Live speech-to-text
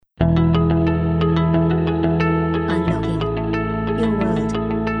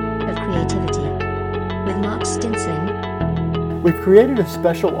We've created a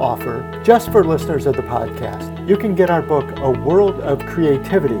special offer just for listeners of the podcast. You can get our book, A World of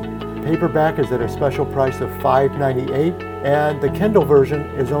Creativity. Paperback is at a special price of $5.98, and the Kindle version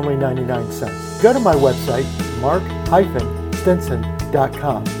is only 99 cents. Go to my website,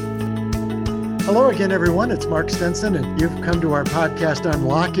 mark-stinson.com. Hello again, everyone. It's Mark Stinson, and you've come to our podcast,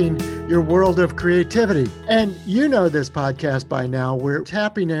 Unlocking Your World of Creativity. And you know this podcast by now. We're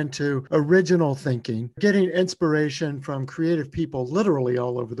tapping into original thinking, getting inspiration from creative people literally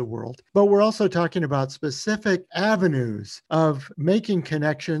all over the world. But we're also talking about specific avenues of making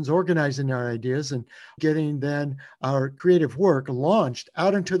connections, organizing our ideas, and getting then our creative work launched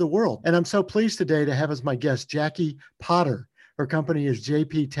out into the world. And I'm so pleased today to have as my guest, Jackie Potter. Her company is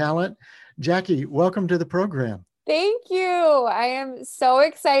JP Talent. Jackie, welcome to the program. Thank you. I am so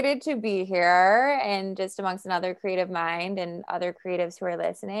excited to be here and just amongst another creative mind and other creatives who are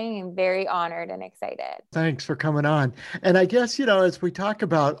listening. I'm very honored and excited. Thanks for coming on. And I guess, as we talk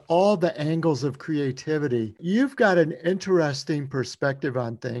about all the angles of creativity, you've got an interesting perspective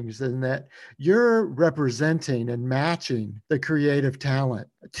on things in that you're representing and matching the creative talent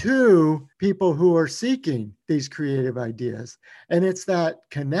to people who are seeking these creative ideas. And it's that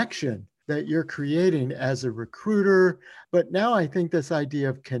connection that you're creating as a recruiter. But now I think this idea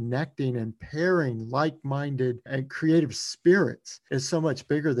of connecting and pairing like-minded and creative spirits is so much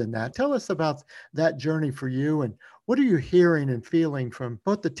bigger than that. Tell us about that journey for you, and what are you hearing and feeling from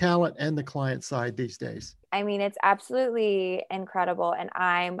both the talent and the client side these days? I mean, it's absolutely incredible. And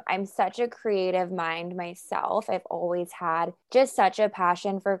I'm such a creative mind myself. I've always had just such a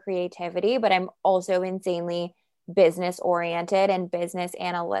passion for creativity, but I'm also insanely business oriented and business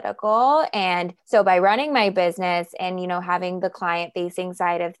analytical. And so by running my business and, having the client facing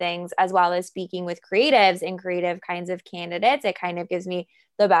side of things, as well as speaking with creatives and creative kinds of candidates, it kind of gives me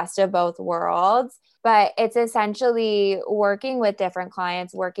the best of both worlds. But it's essentially working with different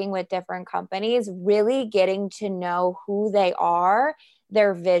clients, working with different companies, really getting to know who they are,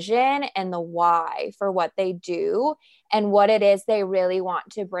 their vision, and the why for what they do and what it is they really want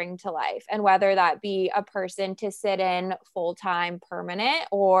to bring to life. And whether that be a person to sit in full-time permanent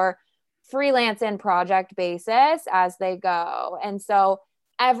or freelance and project basis as they go. And so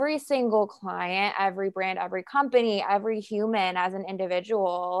every single client, every brand, every company, every human as an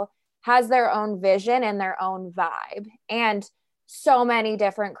individual has their own vision and their own vibe. And so many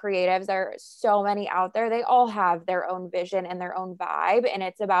different creatives, there are so many out there. They all have their own vision and their own vibe. And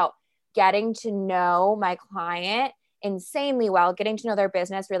it's about getting to know my client insanely well, getting to know their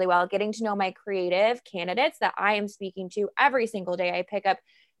business really well, getting to know my creative candidates that I am speaking to every single day. I pick up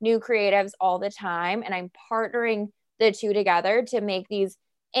new creatives all the time, and I'm partnering the two together to make these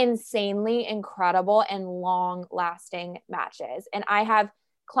insanely incredible and long lasting matches. And I have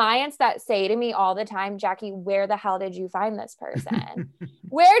clients that say to me all the time, Jackie, where the hell did you find this person?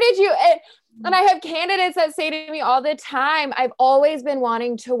 Where did you? And I have candidates that say to me all the time, I've always been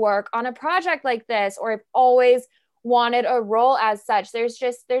wanting to work on a project like this, or I've always wanted a role as such. There's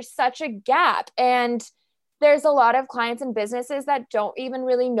such a gap. And there's a lot of clients and businesses that don't even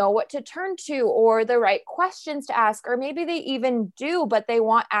really know what to turn to or the right questions to ask, or maybe they even do, but they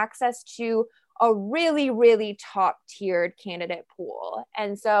want access to a really, really top tiered candidate pool.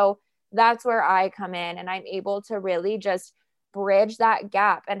 And so that's where I come in, and I'm able to really just bridge that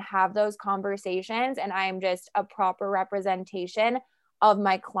gap and have those conversations. And I'm just a proper representation of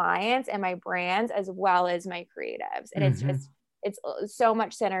my clients and my brands, as well as my creatives. And it's so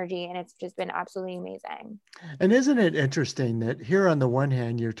much synergy, and it's just been absolutely amazing. And isn't it interesting that here on the one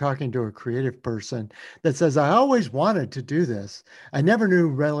hand, you're talking to a creative person that says, I always wanted to do this. I never knew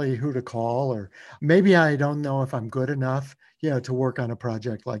really who to call, or maybe I don't know if I'm good enough, to work on a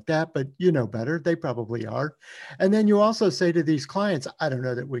project like that, but you know better. They probably are. And then you also say to these clients, I don't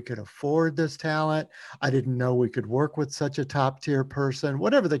know that we could afford this talent. I didn't know we could work with such a top tier person,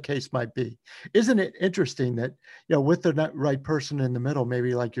 whatever the case might be. Isn't it interesting that, with the right person in the middle,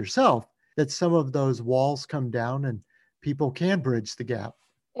 maybe like yourself, that some of those walls come down and people can bridge the gap?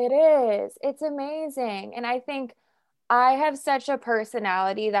 It is. It's amazing. And I think I have such a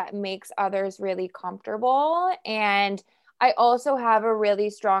personality that makes others really comfortable. And I also have a really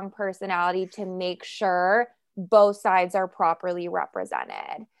strong personality to make sure both sides are properly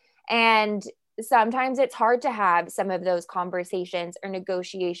represented. And sometimes it's hard to have some of those conversations or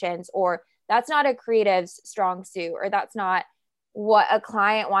negotiations, or that's not a creative's strong suit, or that's not what a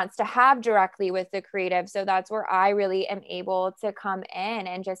client wants to have directly with the creative. So that's where I really am able to come in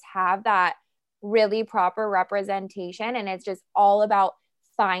and just have that really proper representation. And it's just all about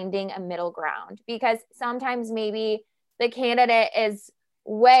finding a middle ground, because sometimes maybe the candidate is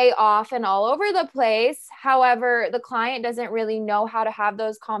way off and all over the place. However, the client doesn't really know how to have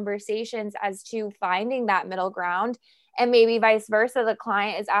those conversations as to finding that middle ground. And maybe vice versa, the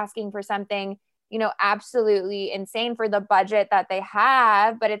client is asking for something, absolutely insane for the budget that they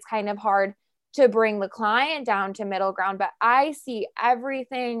have, but it's kind of hard to bring the client down to middle ground. But I see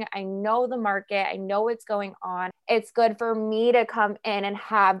everything. I know the market. I know what's going on. It's good for me to come in and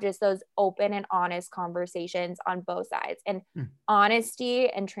have just those open and honest conversations on both sides. And honesty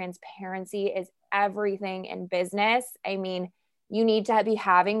and transparency is everything in business. I mean, you need to be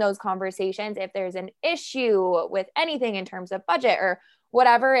having those conversations. If there's an issue with anything in terms of budget or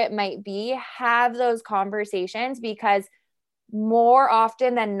whatever it might be, have those conversations, because more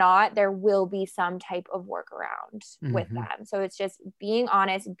often than not, there will be some type of workaround with them. So it's just being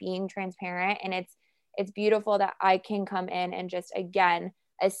honest, being transparent. And it's beautiful that I can come in and just, again,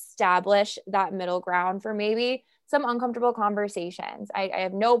 establish that middle ground for maybe some uncomfortable conversations. I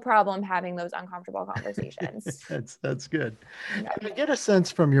have no problem having those uncomfortable conversations. That's good. Yeah. I get a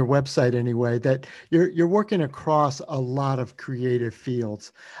sense from your website anyway that you're working across a lot of creative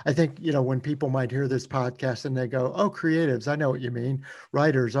fields. I think, when people might hear this podcast and they go, "Oh, creatives, I know what you mean.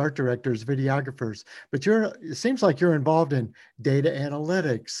 Writers, art directors, videographers." But it seems like you're involved in data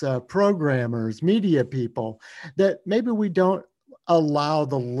analytics, programmers, media people, that maybe we don't allow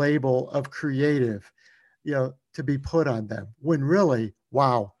the label of creative, to be put on them, when really,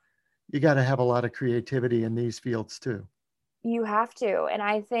 wow, you got to have a lot of creativity in these fields too. You have to. And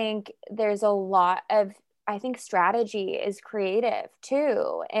I think there's a lot of, strategy is creative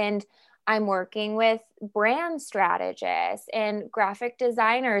too. And I'm working with brand strategists and graphic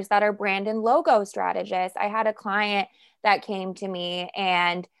designers that are brand and logo strategists. I had a client that came to me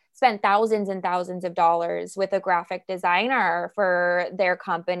and spent thousands and thousands of dollars with a graphic designer for their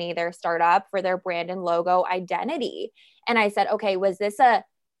company, their startup, for their brand and logo identity. And I said, okay, was this a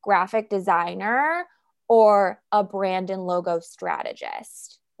graphic designer or a brand and logo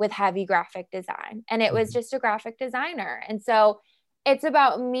strategist with heavy graphic design? And it was just a graphic designer. And so it's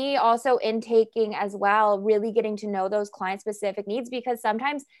about me also intaking as well, really getting to know those client specific needs, because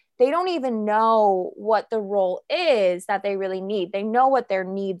sometimes they don't even know what the role is that they really need. They know what their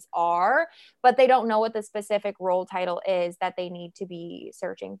needs are, but they don't know what the specific role title is that they need to be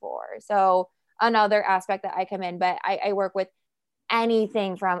searching for. So another aspect that I come in, but I work with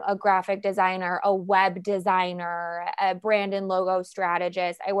anything from a graphic designer, a web designer, a brand and logo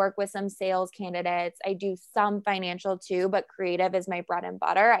strategist. I work with some sales candidates. I do some financial too, but creative is my bread and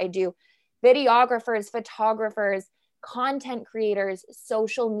butter. I do videographers, photographers, content creators,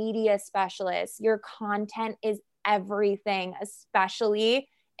 social media specialists. Your content is everything, especially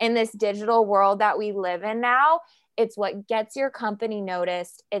in this digital world that we live in now. It's what gets your company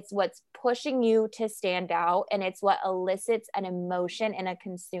noticed. It's what's pushing you to stand out. And it's what elicits an emotion in a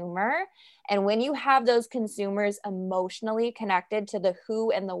consumer. And when you have those consumers emotionally connected to the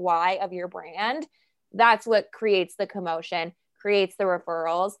who and the why of your brand, that's what creates the commotion, creates the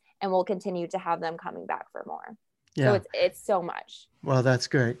referrals, and will continue to have them coming back for more. Yeah. So it's so much. Well, that's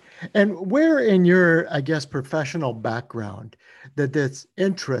great. And where in your, I guess, professional background that this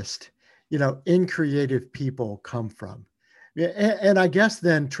interest, in creative people come from? And I guess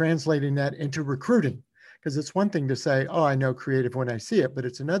then translating that into recruiting, because it's one thing to say, oh, I know creative when I see it, but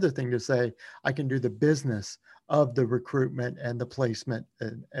it's another thing to say, I can do the business of the recruitment and the placement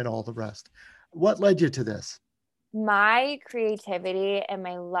and all the rest. What led you to this? My creativity and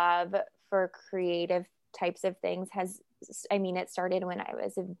my love for creative types of things it started when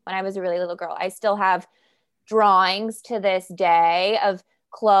I was a really little girl. I still have drawings to this day of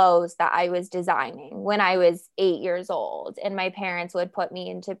clothes that I was designing when I was 8 years old. And my parents would put me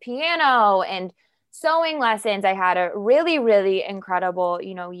into piano and sewing lessons. I had a really, really incredible,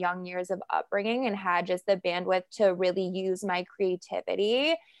 young years of upbringing, and had just the bandwidth to really use my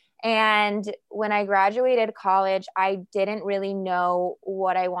creativity. And when I graduated college, I didn't really know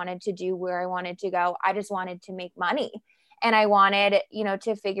what I wanted to do, where I wanted to go. I just wanted to make money. And I wanted,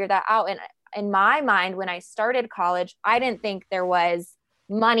 to figure that out. And in my mind, when I started college, I didn't think there was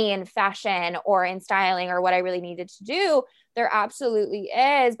money in fashion or in styling or what I really needed to do. There absolutely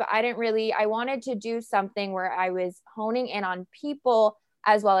is, but I wanted to do something where I was honing in on people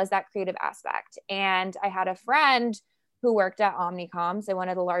as well as that creative aspect. And I had a friend who worked at Omnicom, so one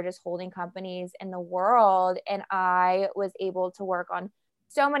of the largest holding companies in the world. And I was able to work on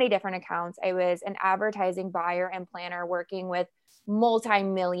so many different accounts. I was an advertising buyer and planner working with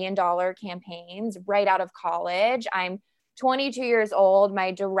multi-million-dollar campaigns right out of college. I'm 22 years old.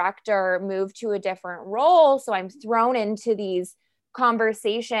 My director moved to a different role. So I'm thrown into these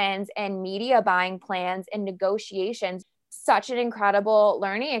conversations and media buying plans and negotiations such an incredible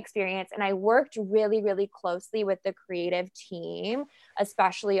learning experience. And I worked really, really closely with the creative team,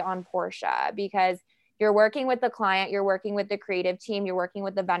 especially on Portia, because you're working with the client, you're working with the creative team, you're working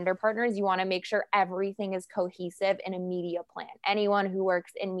with the vendor partners. You want to make sure everything is cohesive in a media plan. Anyone who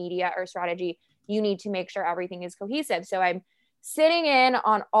works in media or strategy, you need to make sure everything is cohesive. So I'm sitting in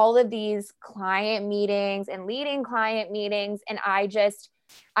on all of these client meetings and leading client meetings. And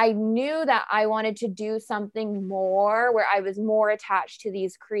I knew that I wanted to do something more where I was more attached to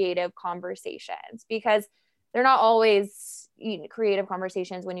these creative conversations, because they're not always creative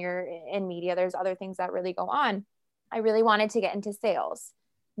conversations when you're in media. There's other things that really go on. I really wanted to get into sales.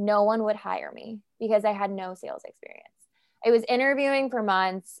 No one would hire me because I had no sales experience. I was interviewing for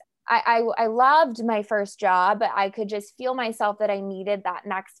months. I loved my first job, but I could just feel myself that I needed that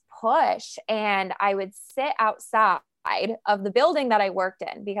next push. And I would sit outside of the building that I worked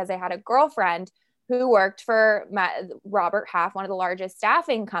in because I had a girlfriend who worked for Robert Half, one of the largest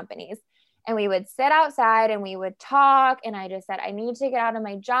staffing companies. And we would sit outside and we would talk. And I just said, I need to get out of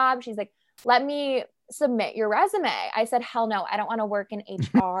my job. She's like, let me submit your resume. I said, hell no, I don't want to work in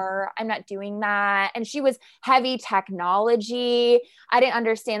HR. I'm not doing that. And she was heavy technology. I didn't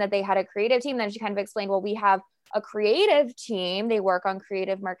understand that they had a creative team. Then she kind of explained, well, we have a creative team. They work on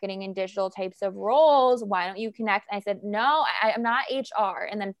creative marketing and digital types of roles. Why don't you connect? And I said, no, I'm not HR.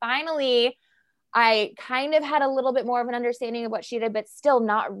 And then finally, I kind of had a little bit more of an understanding of what she did, but still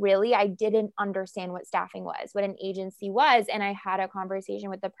not really. I didn't understand what staffing was, what an agency was. And I had a conversation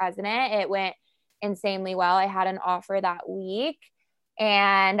with the president. It went insanely well. I had an offer that week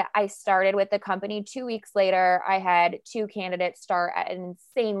and I started with the company. 2 weeks later, I had 2 candidates start at an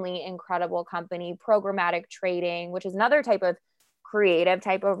insanely incredible company, programmatic trading, which is another type of creative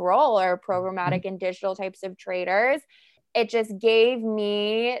type of role, or programmatic and digital types of traders. It just gave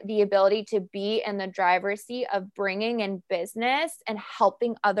me the ability to be in the driver's seat of bringing in business and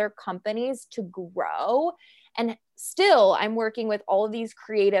helping other companies to grow. And still, I'm working with all of these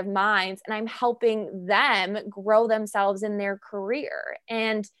creative minds and I'm helping them grow themselves in their career.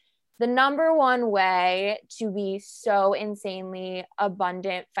 And the number one way to be so insanely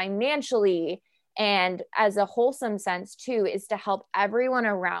abundant financially and as a wholesome sense too, is to help everyone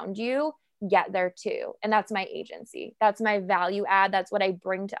around you get there too. And that's my agency. That's my value add. That's what I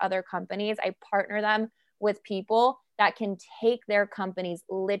bring to other companies. I partner them with people that can take their companies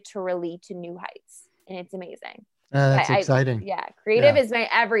literally to new heights. And it's amazing. That's exciting. Yeah. Creative is my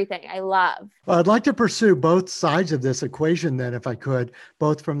everything. I love. Well, I'd like to pursue both sides of this equation then, if I could,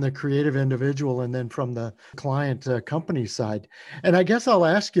 both from the creative individual and then from the client company side. And I guess I'll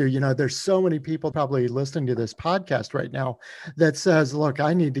ask you, there's so many people probably listening to this podcast right now that says, look,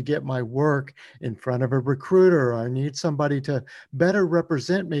 I need to get my work in front of a recruiter. I need somebody to better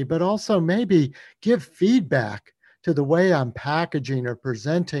represent me, but also maybe give feedback to the way I'm packaging or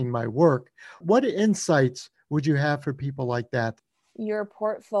presenting my work. What insights would you have for people like that? Your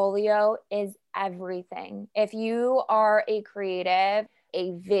portfolio is everything. If you are a creative,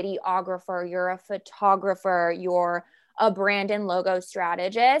 a videographer, you're a photographer, you're a brand and logo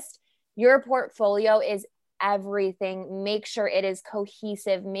strategist, your portfolio is everything. Make sure it is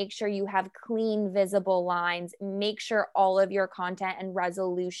cohesive. Make sure you have clean, visible lines. Make sure all of your content and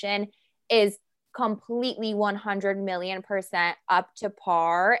resolution is completely 100 million% up to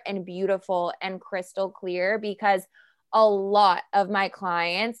par and beautiful and crystal clear, because a lot of my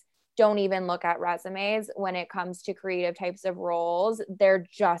clients don't even look at resumes when it comes to creative types of roles. They're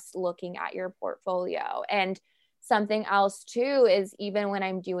just looking at your portfolio. And something else too is, even when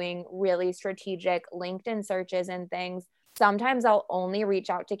I'm doing really strategic LinkedIn searches and things, sometimes I'll only reach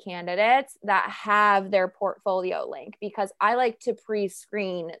out to candidates that have their portfolio link, because I like to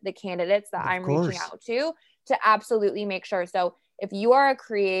pre-screen the candidates that I'm reaching out to absolutely make sure. So if you are a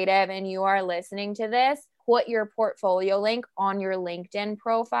creative and you are listening to this, put your portfolio link on your LinkedIn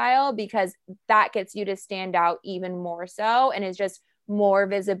profile, because that gets you to stand out even more so, and is just more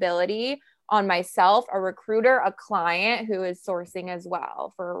visibility on myself, a recruiter, a client who is sourcing as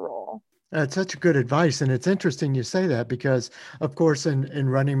well for a role. That's such good advice. And it's interesting you say that, because of course, in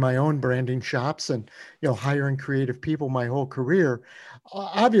running my own branding shops and, hiring creative people my whole career,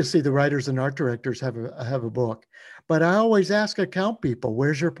 obviously the writers and art directors have a book, but I always ask account people,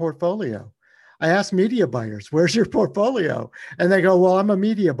 where's your portfolio? I ask media buyers, where's your portfolio? And they go, well, I'm a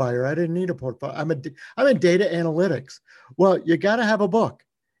media buyer. I didn't need a portfolio. I'm in data analytics. Well, you got to have a book.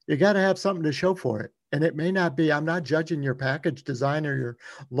 You got to have something to show for it. And it may not be, I'm not judging your package design or your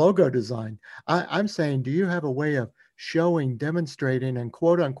logo design. I'm saying, do you have a way of showing, demonstrating, and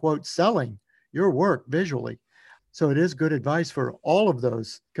quote unquote selling your work visually? So it is good advice for all of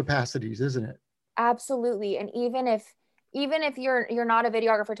those capacities, isn't it? Absolutely. And even if even if you're not a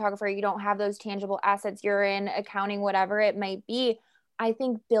videographer, photographer, you don't have those tangible assets, you're in accounting, whatever it might be, I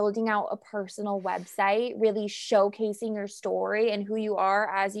think building out a personal website, really showcasing your story and who you are,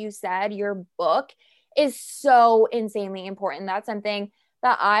 as you said, your book is so insanely important. That's something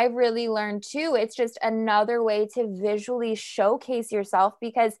that I've really learned too. It's just another way to visually showcase yourself,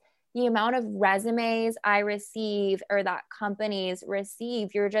 because the amount of resumes I receive or that companies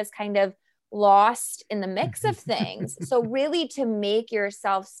receive, you're just kind of lost in the mix of things. So, really, to make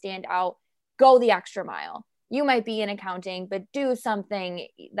yourself stand out, go the extra mile. You might be in accounting, but do something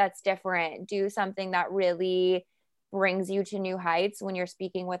that's different. Do something that really brings you to new heights when you're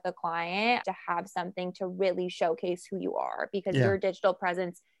speaking with a client, to have something to really showcase who you are, because Yeah. your digital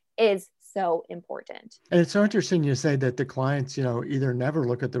presence is so important. And it's so interesting you say that the clients, either never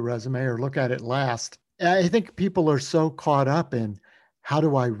look at the resume or look at it last. I think people are so caught up in how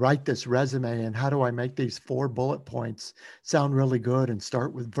do I write this resume and how do I make these 4 bullet points sound really good and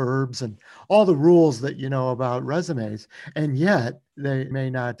start with verbs and all the rules that you know about resumes. And yet they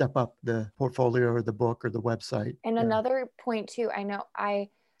may not step up the portfolio or the book or the website. And Yeah. another point too, I know I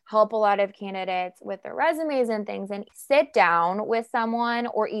help a lot of candidates with their resumes and things, and sit down with someone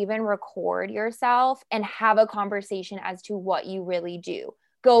or even record yourself and have a conversation as to what you really do.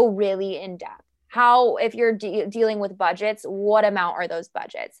 Go really in depth. How, if you're dealing with budgets, what amount are those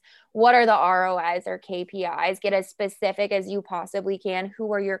budgets? What are the ROIs or KPIs? Get as specific as you possibly can.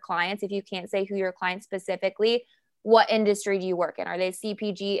 Who are your clients? If you can't say who your clients specifically, what industry do you work in? Are they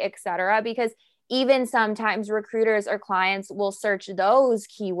CPG, etc.? Because even sometimes recruiters or clients will search those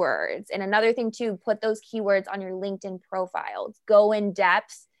keywords. And another thing too, put those keywords on your LinkedIn profile. Go in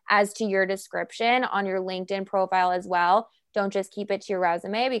depth as to your description on your LinkedIn profile as well. Don't just keep it to your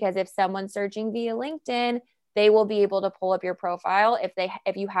resume, because if someone's searching via LinkedIn, they will be able to pull up your profile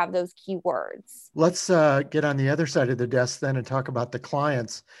if you have those keywords. Let's get on the other side of the desk then and talk about the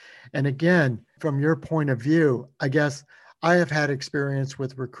clients. And again, from your point of view, I guess I have had experience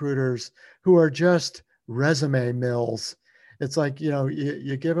with recruiters who are just resume mills. It's like,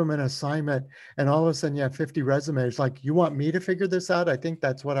 you give them an assignment and all of a sudden you have 50 resumes. Like, you want me to figure this out? I think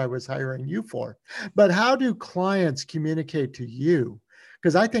that's what I was hiring you for. But how do clients communicate to you?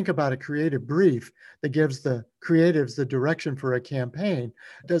 Because I think about a creative brief that gives the creatives the direction for a campaign.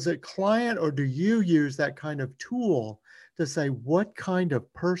 Does a client or do you use that kind of tool to say, what kind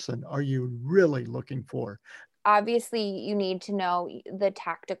of person are you really looking for? Obviously, you need to know the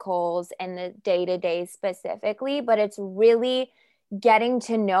tacticals and the day-to-day specifically, but it's really getting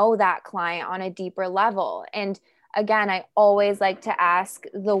to know that client on a deeper level. And again, I always like to ask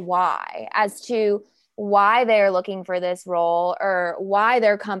the why, as to why they're looking for this role or why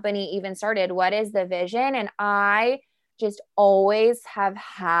their company even started. What is the vision? And I just always have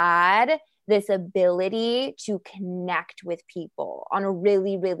had this ability to connect with people on a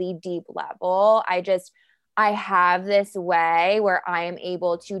really, really deep level. I have this way where I am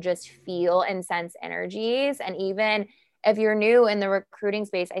able to just feel and sense energies. And even if you're new in the recruiting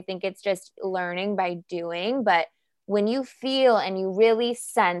space, I think it's just learning by doing. But when you feel and you really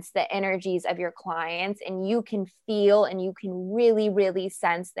sense the energies of your clients, and you can feel and you can really, really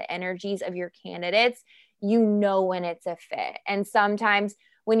sense the energies of your candidates, you know when it's a fit. And sometimes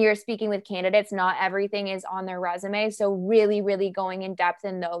when you're speaking with candidates, not everything is on their resume. So really, really going in depth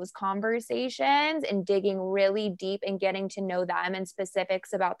in those conversations and digging really deep and getting to know them and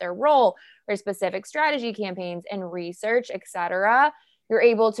specifics about their role or specific strategy campaigns and research, etc. You're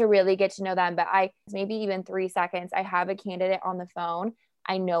able to really get to know them. But maybe even 3 seconds, I have a candidate on the phone,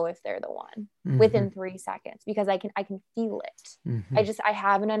 I know if they're the one within 3 seconds, because I can feel it. Mm-hmm. I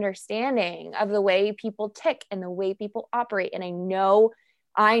have an understanding of the way people tick and the way people operate. And I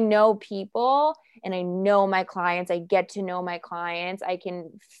know people and I know my clients. I get to know my clients. I can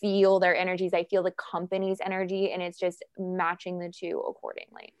feel their energies. I feel the company's energy, and it's just matching the two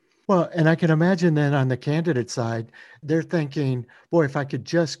accordingly. Well, and I can imagine then on the candidate side, they're thinking, boy, if I could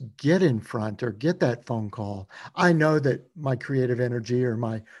just get in front or get that phone call, I know that my creative energy or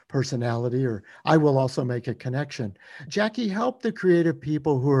my personality, or I will also make a connection. Jackie, help the creative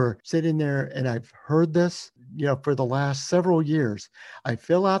people who are sitting there, and I've heard this, for the last several years. I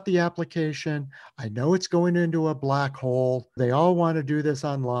fill out the application. I know it's going into a black hole. They all want to do this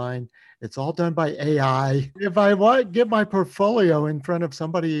online. It's all done by AI. If I want get my portfolio in front of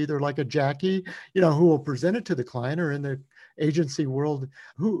somebody, either like a Jackie, who will present it to the client, or in the agency world,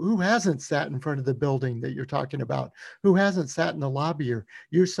 who hasn't sat in front of the building that you're talking about, who hasn't sat in the lobby or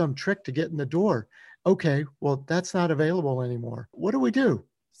used some trick to get in the door. Okay, well, that's not available anymore. What do we do?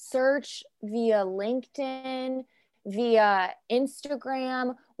 Search via LinkedIn, via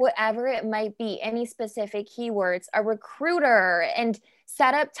Instagram, whatever it might be, any specific keywords, a recruiter, and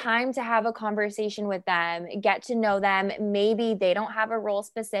set up time to have a conversation with them, get to know them. Maybe they don't have a role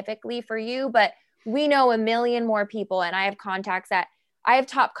specifically for you, but we know a million more people. And I have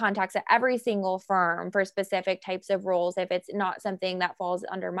top contacts at every single firm for specific types of roles. If it's not something that falls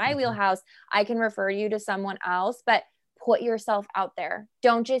under my wheelhouse, I can refer you to someone else, but put yourself out there.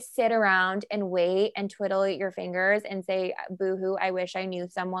 Don't just sit around and wait and twiddle your fingers and say, boo-hoo, I wish I knew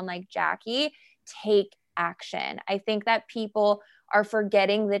someone like Jackie. Take action. I think that people are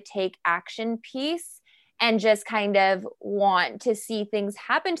forgetting the take action piece and just kind of want to see things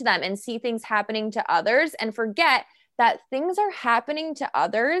happen to them and see things happening to others and forget that things are happening to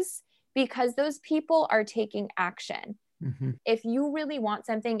others because those people are taking action. If you really want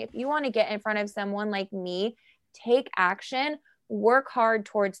something, if you want to get in front of someone like me, take action, work hard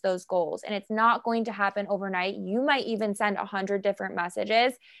towards those goals. And it's not going to happen overnight. You might even send 100 different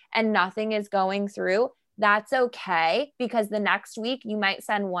messages and nothing is going through. That's okay, because the next week you might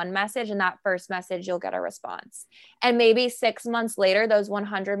send one message and that first message you'll get a response. And maybe 6 months later, those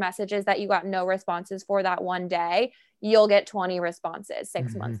 100 messages that you got no responses for that one day, you'll get 20 responses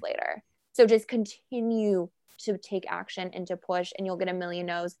 6 months later. So just continue to take action and to push, and you'll get a million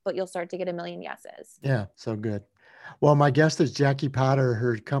no's, but you'll start to get a million yeses. Yeah, so good. Well, my guest is Jackie Potter.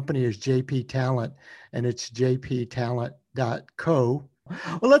 Her company is JP Talent, and it's jptalent.co.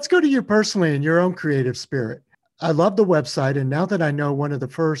 Well, let's go to you personally in your own creative spirit. I love the website, and now that I know one of the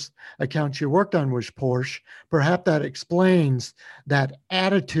first accounts you worked on was Porsche, perhaps that explains that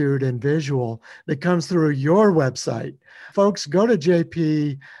attitude and visual that comes through your website. Folks, go to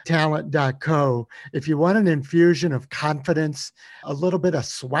jptalent.co if you want an infusion of confidence, a little bit of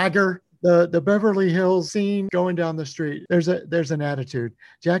swagger. The Beverly Hills scene going down the street, there's an attitude.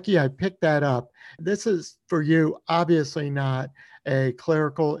 Jackie, I picked that up. This is for you, obviously not a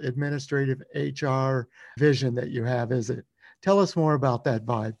clerical, administrative, HR vision that you have, is it? Tell us more about that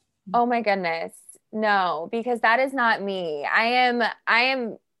vibe. Oh my goodness. No, because that is not me. I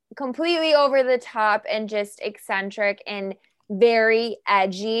am completely over the top and just eccentric and very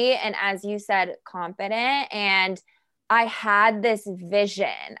edgy. And as you said, confident. And I had this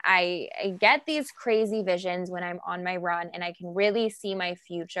vision. I get these crazy visions when I'm on my run and I can really see my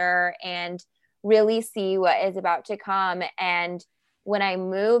future and really see what is about to come. And when I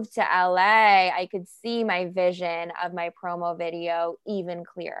moved to LA, I could see my vision of my promo video even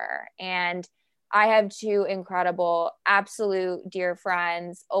clearer. And I have two incredible, absolute dear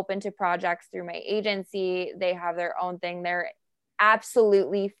friends, open to projects through my agency. They have their own thing. They're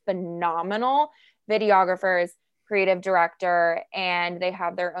absolutely phenomenal videographers, creative director, and they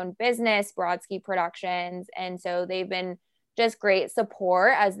have their own business, Brodsky Productions. And so they've been just great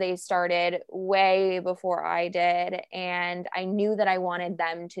support as they started way before I did. And I knew that I wanted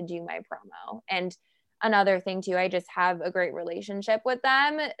them to do my promo. And another thing too, I just have a great relationship with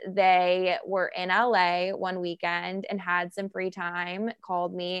them. They were in LA one weekend and had some free time,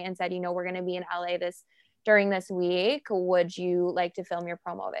 called me and said, we're going to be in LA during this week. Would you like to film your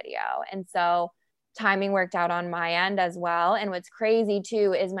promo video? And so timing worked out on my end as well. And what's crazy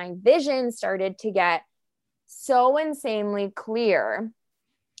too is my vision started to get so insanely clear.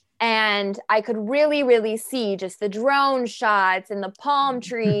 And I could really, really see just the drone shots and the palm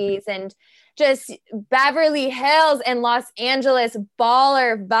trees and just Beverly Hills and Los Angeles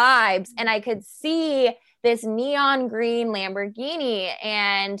baller vibes. And I could see this neon green Lamborghini.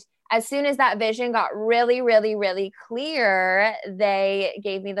 And as soon as that vision got really, really, really clear, they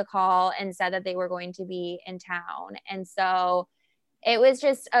gave me the call and said that they were going to be in town. And so it was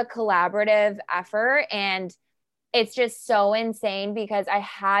just a collaborative effort. And it's just so insane because I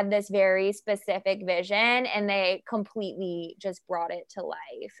had this very specific vision and they completely just brought it to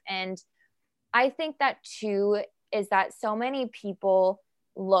life. And I think that too is that so many people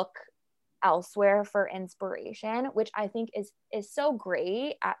look elsewhere for inspiration, which I think is so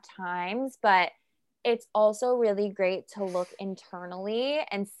great at times, but it's also really great to look internally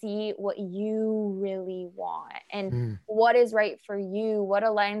and see what you really want and what is right for you, what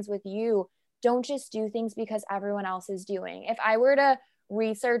aligns with you. Don't just do things because everyone else is doing. If I were to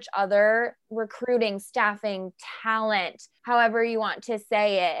research other recruiting, staffing, talent, however you want to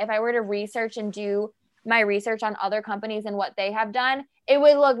say it, if I were to research and do my research on other companies and what they have done, it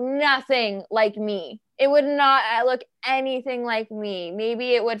would look nothing like me. It would not look anything like me.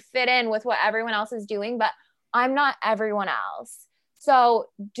 Maybe it would fit in with what everyone else is doing, but I'm not everyone else. So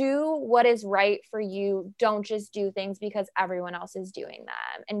do what is right for you. Don't just do things because everyone else is doing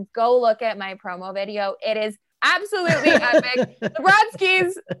them. And go look at my promo video. It is absolutely epic. The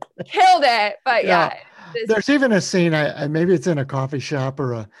Brodskis killed it. But yeah. There's even a scene, maybe it's in a coffee shop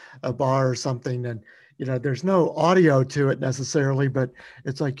or a bar or something, and there's no audio to it necessarily, but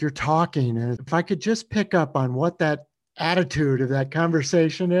it's like you're talking. And if I could just pick up on what that attitude of that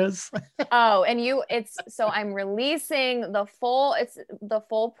conversation is. Oh, and I'm releasing the full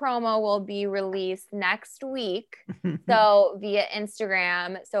promo will be released next week. So via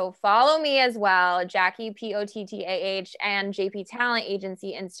Instagram. So follow me as well, Jackie Pottah and JP Talent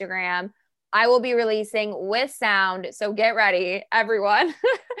Agency Instagram. I will be releasing with sound. So get ready, everyone.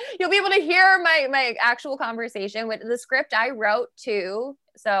 You'll be able to hear my actual conversation with the script I wrote too.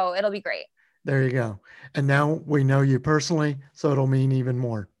 So it'll be great. There you go. And now we know you personally, so it'll mean even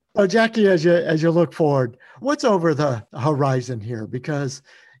more. So Jackie, as you look forward, what's over the horizon here? Because,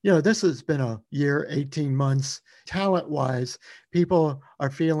 this has been a year, 18 months, talent-wise, people are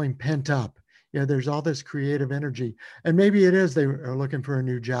feeling pent up. There's all this creative energy, and maybe it is they are looking for a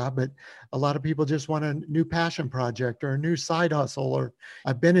new job, but a lot of people just want a new passion project or a new side hustle, or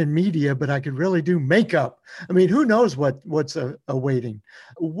I've been in media, but I could really do makeup. I mean, who knows what's awaiting?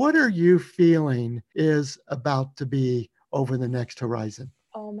 What are you feeling is about to be over the next horizon?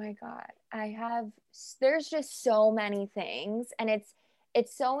 Oh my God. There's just so many things, and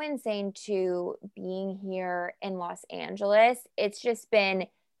it's so insane to being here in Los Angeles.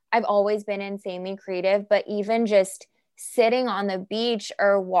 I've always been insanely creative, but even just sitting on the beach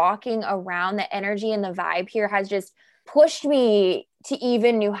or walking around, the energy and the vibe here has just pushed me to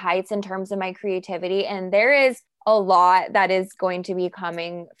even new heights in terms of my creativity. And there is a lot that is going to be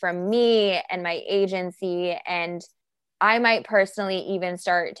coming from me and my agency. And I might personally even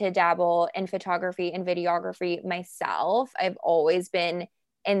start to dabble in photography and videography myself. I've always been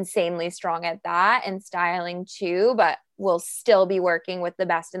insanely strong at that, and styling too, but we'll still be working with the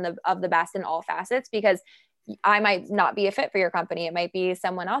best of the best in all facets, because I might not be a fit for your company. It might be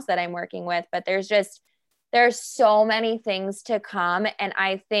someone else that I'm working with, but there's so many things to come. And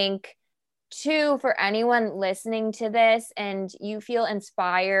I think too, for anyone listening to this and you feel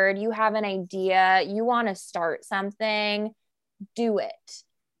inspired, you have an idea, you want to start something, do it.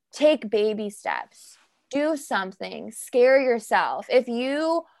 Take baby steps. Do something, scare yourself. If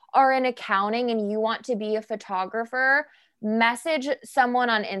you are in accounting and you want to be a photographer, message someone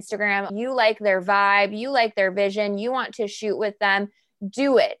on Instagram. You like their vibe, you like their vision, you want to shoot with them,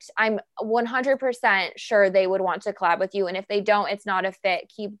 do it. I'm 100% sure they would want to collab with you. And if they don't, it's not a fit,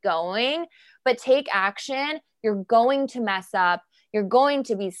 keep going, but take action. You're going to mess up. You're going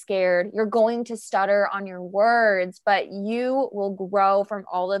to be scared. You're going to stutter on your words, but you will grow from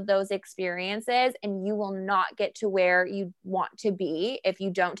all of those experiences, and you will not get to where you want to be if you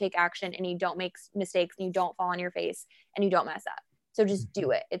don't take action and you don't make mistakes and you don't fall on your face and you don't mess up. So just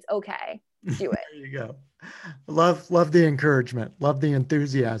do it. It's okay. Do it. There you go. Love the encouragement. Love the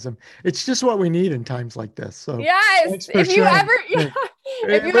enthusiasm. It's just what we need in times like this. So yes, if you ever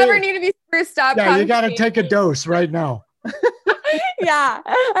need to be spruced up, you got to take a dose right now. Yeah.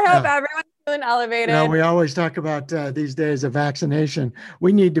 I hope everyone's feeling elevated. We always talk about these days of vaccination.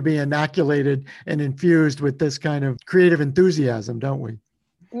 We need to be inoculated and infused with this kind of creative enthusiasm, don't we?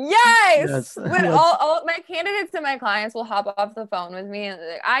 Yes. When all my candidates and my clients will hop off the phone with me, and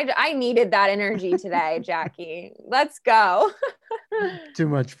I needed that energy today, Jackie. Let's go. Too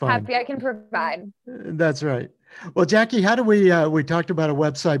much fun. Happy I can provide. That's right. Well, Jackie, how do we talked about a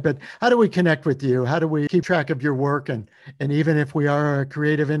website, but how do we connect with you? How do we keep track of your work? And even if we are a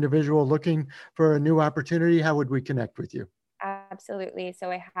creative individual looking for a new opportunity, how would we connect with you? Absolutely.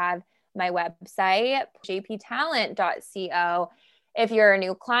 So I have my website, jptalent.co. If you're a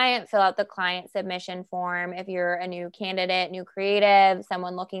new client, fill out the client submission form. If you're a new candidate, new creative,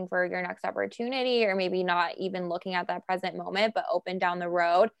 someone looking for your next opportunity, or maybe not even looking at that present moment, but open down the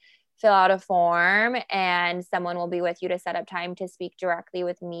road, fill out a form and someone will be with you to set up time to speak directly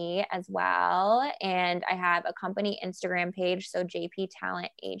with me as well. And I have a company Instagram page. So JP Talent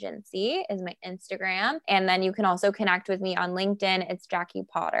Agency is my Instagram. And then you can also connect with me on LinkedIn. It's Jackie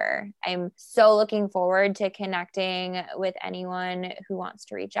Potter. I'm so looking forward to connecting with anyone who wants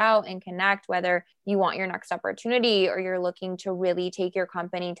to reach out and connect, whether you want your next opportunity or you're looking to really take your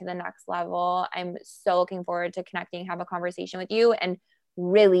company to the next level. I'm so looking forward to connecting, have a conversation with you, and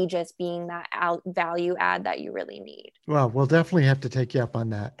really just being that value add that you really need. Well, we'll definitely have to take you up on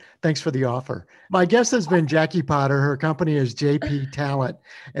that. Thanks for the offer. My guest has been Jackie Potter. Her company is JP Talent,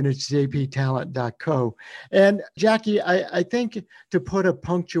 and it's jptalent.co. And Jackie, I think to put a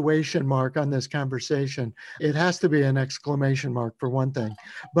punctuation mark on this conversation, it has to be an exclamation mark for one thing.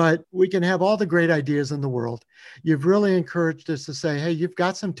 But we can have all the great ideas in the world. You've really encouraged us to say, hey, you've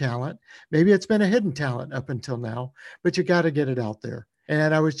got some talent. Maybe it's been a hidden talent up until now, but you got to get it out there.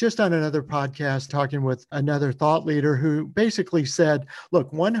 And I was just on another podcast talking with another thought leader who basically said,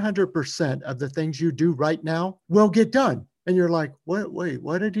 look, 100% of the things you do right now will get done. And you're like, what? Wait,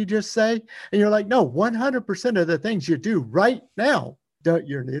 what did he just say? And you're like, no, 100% of the things you do right now.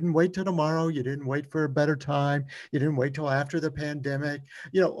 You didn't wait till tomorrow. You didn't wait for a better time. You didn't wait till after the pandemic.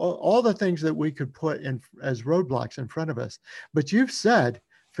 You know, all the things that we could put in as roadblocks in front of us. But you've said,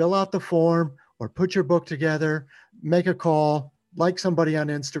 fill out the form or put your book together, make a call, like somebody on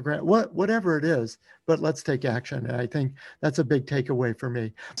Instagram, whatever it is, but let's take action. And I think that's a big takeaway for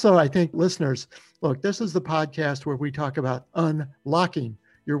me. So I think listeners, look, this is the podcast where we talk about unlocking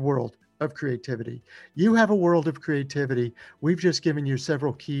your world of creativity. You have a world of creativity. We've just given you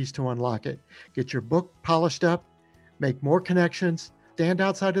several keys to unlock it. Get your book polished up, make more connections, stand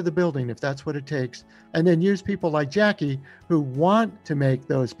outside of the building if that's what it takes, and then use people like Jackie who want to make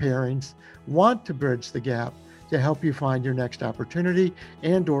those pairings, want to bridge the gap, to help you find your next opportunity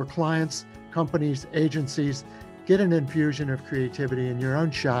and or clients, companies, agencies. Get an infusion of creativity in your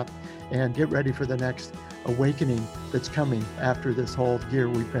own shop and get ready for the next awakening that's coming after this whole year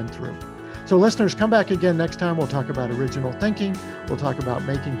we've been through. So listeners, come back again next time. We'll talk about original thinking. We'll talk about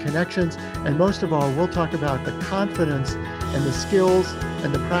making connections. And most of all, we'll talk about the confidence and the skills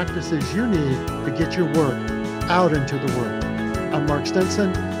and the practices you need to get your work out into the world. I'm Mark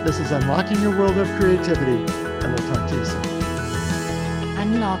Stinson. This is Unlocking Your World of Creativity. And we'll talk to you soon.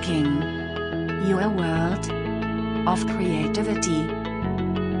 Unlocking Your World of Creativity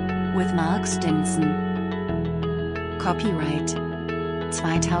with Mark Stinson. Copyright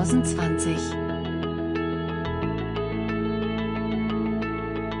 2020.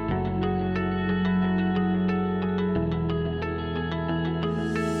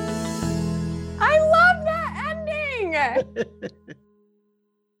 I love that ending.